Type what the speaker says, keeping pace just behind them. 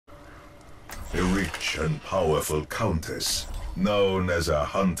A rich and powerful countess, known as a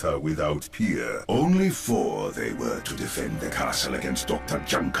hunter without peer. Only 4 they were to defend the castle against Dr.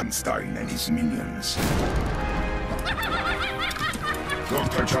 Junkenstein and his minions.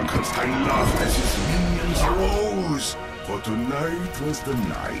 Dr. Junkenstein laughed as his minions arose, for tonight was the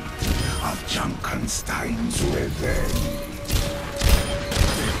night of Junkenstein's revenge.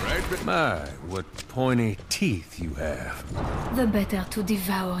 My, what pointy teeth you have. The better to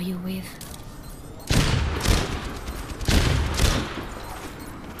devour you with.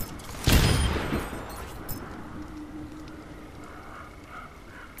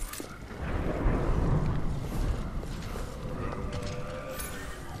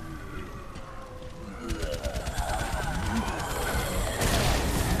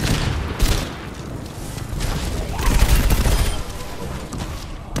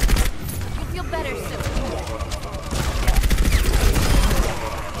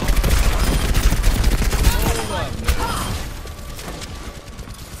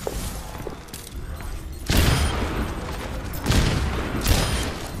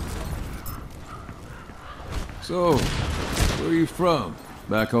 So, where are you from?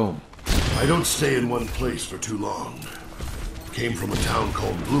 Back home? I don't stay in one place for too long. Came from a town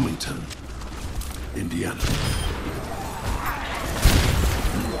called Bloomington, Indiana.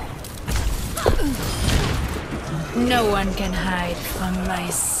 No one can hide from my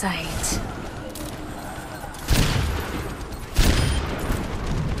sight.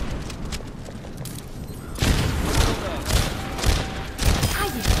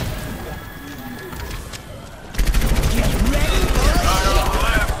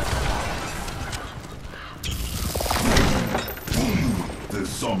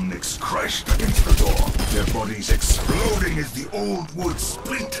 Zomniks crashed against the door, their bodies exploding as the old wood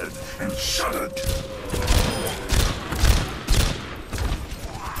splintered and shuddered.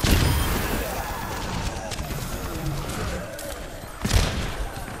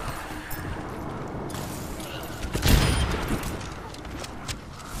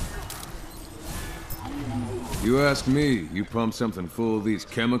 You ask me, you pump something full of these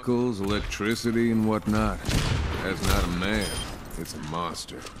chemicals, electricity, and whatnot. That's not a man. It's a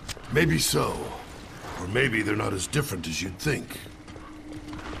monster. Maybe so. Or maybe they're not as different as you'd think.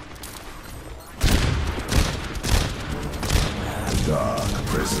 Dark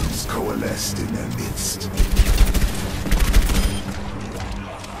presence coalesced in their midst.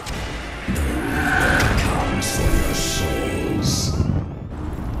 Come for your souls.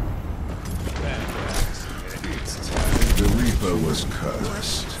 The Reaper was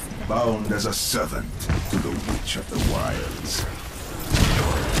cursed, bound as a servant to the Witch of the Wilds.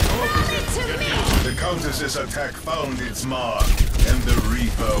 The Countess's attack found its mark, and the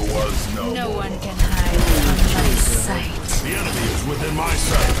Reaper was no No more. one can hide from my sight. The enemy is within my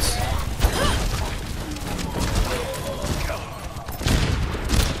sights.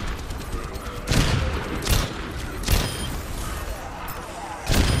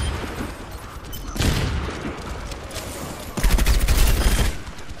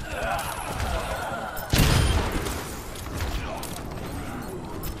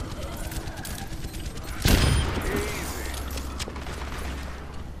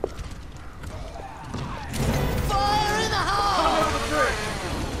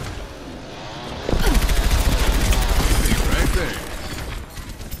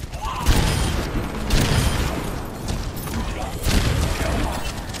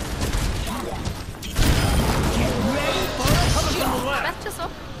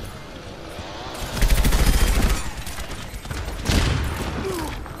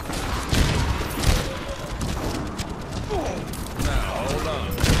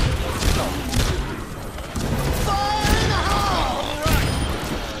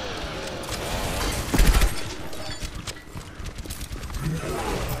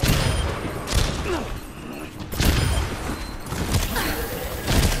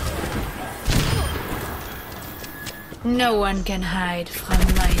 No one can hide from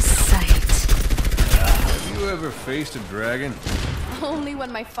my sight. Have you ever faced a dragon? Only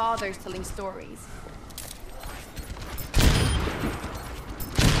when my father's telling stories.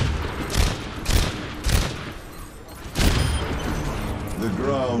 The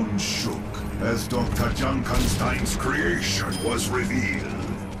ground shook as Dr. Junkenstein's creation was revealed.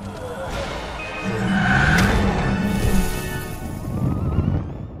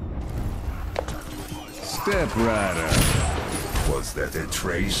 Step right up. Was that a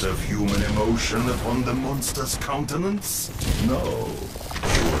trace of human emotion upon the monster's countenance? No,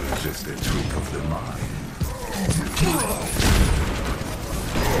 it was just a trick of the mind.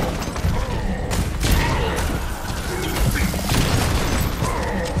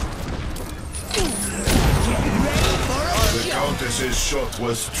 Junk's shot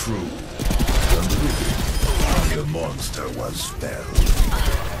was true, and with it, the monster was felled.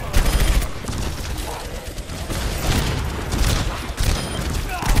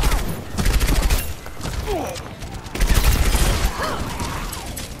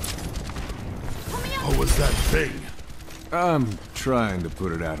 What was that thing? I'm trying to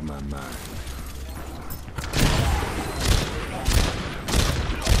put it out of my mind.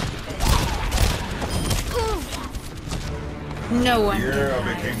 No one The can air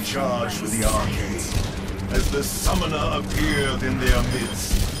hide became from charged my with the arcade as the summoner appeared in their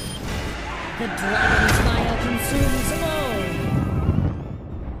midst. The dragon's fire consumes all.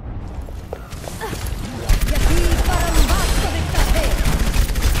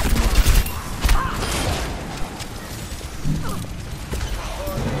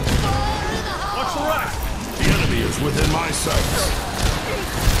 What's the right? The enemy is within my sights.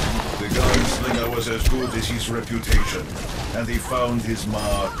 The gunslinger was as good as his reputation, and he found his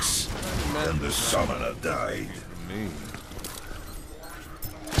marks, and the summoner died. Me.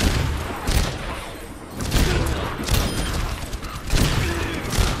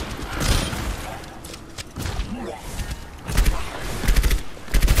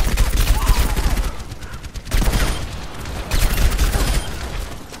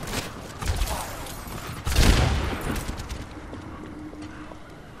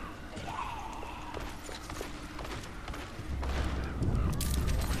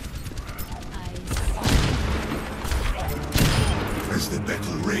 As the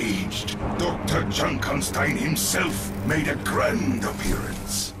battle raged, Dr. Junkenstein himself made a grand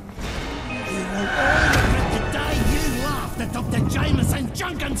appearance. You will all regret the day you laughed at Dr. Jameson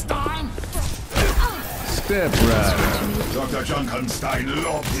Junkenstein! Step right. Dr. Junkenstein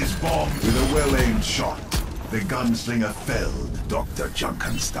lobbed his bomb with a well-aimed shot. The gunslinger felled Dr.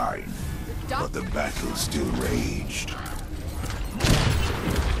 Junkenstein, but the battle still raged.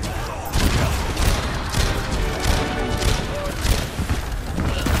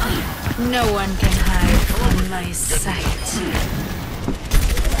 No one can hide from my sight.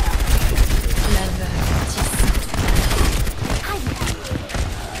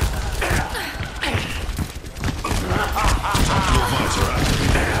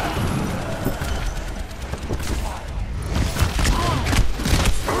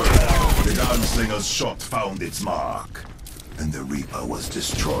 The gunslinger's shot found its mark, and the Reaper was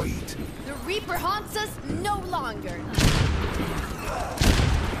destroyed. The Reaper haunts us no longer.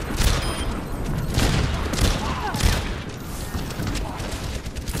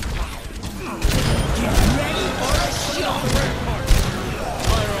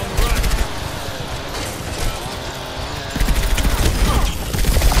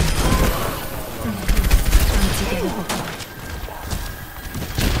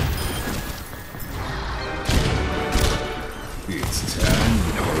 It's time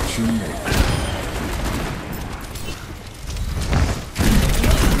to let you know.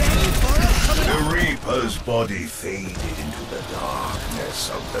 The Reaper's body faded into the darkness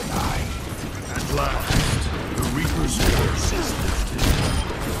of the night. At last, the Reaper's curse is lifted.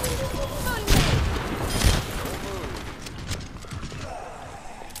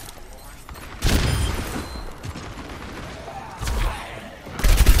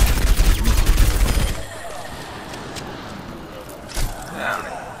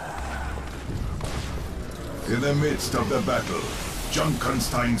 In the midst of the battle,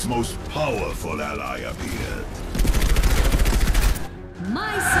 Junkenstein's most powerful ally appeared.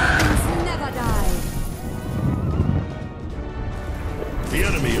 My sons never die. The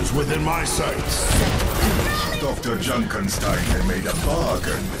enemy is within my sights. Dr. Junkenstein had made a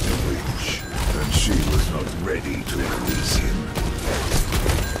bargain with the witch, and she was not ready to release him.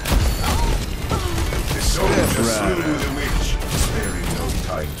 The soldier slew the witch, sparing no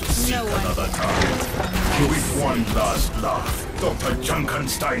time to seek No one another can target. hide from my With one last laugh, Dr.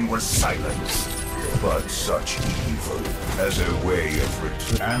 Junkenstein was silenced. But such evil as a way of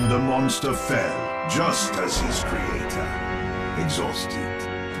return. And the monster fell, just as his creator. Exhausted,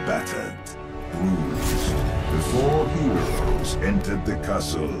 battered, bruised. The four heroes entered the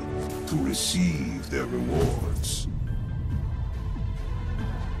castle to receive their rewards.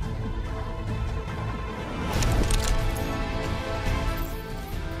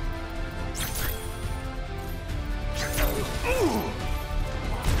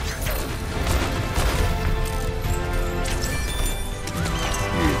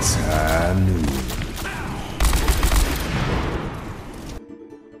 It's high noon.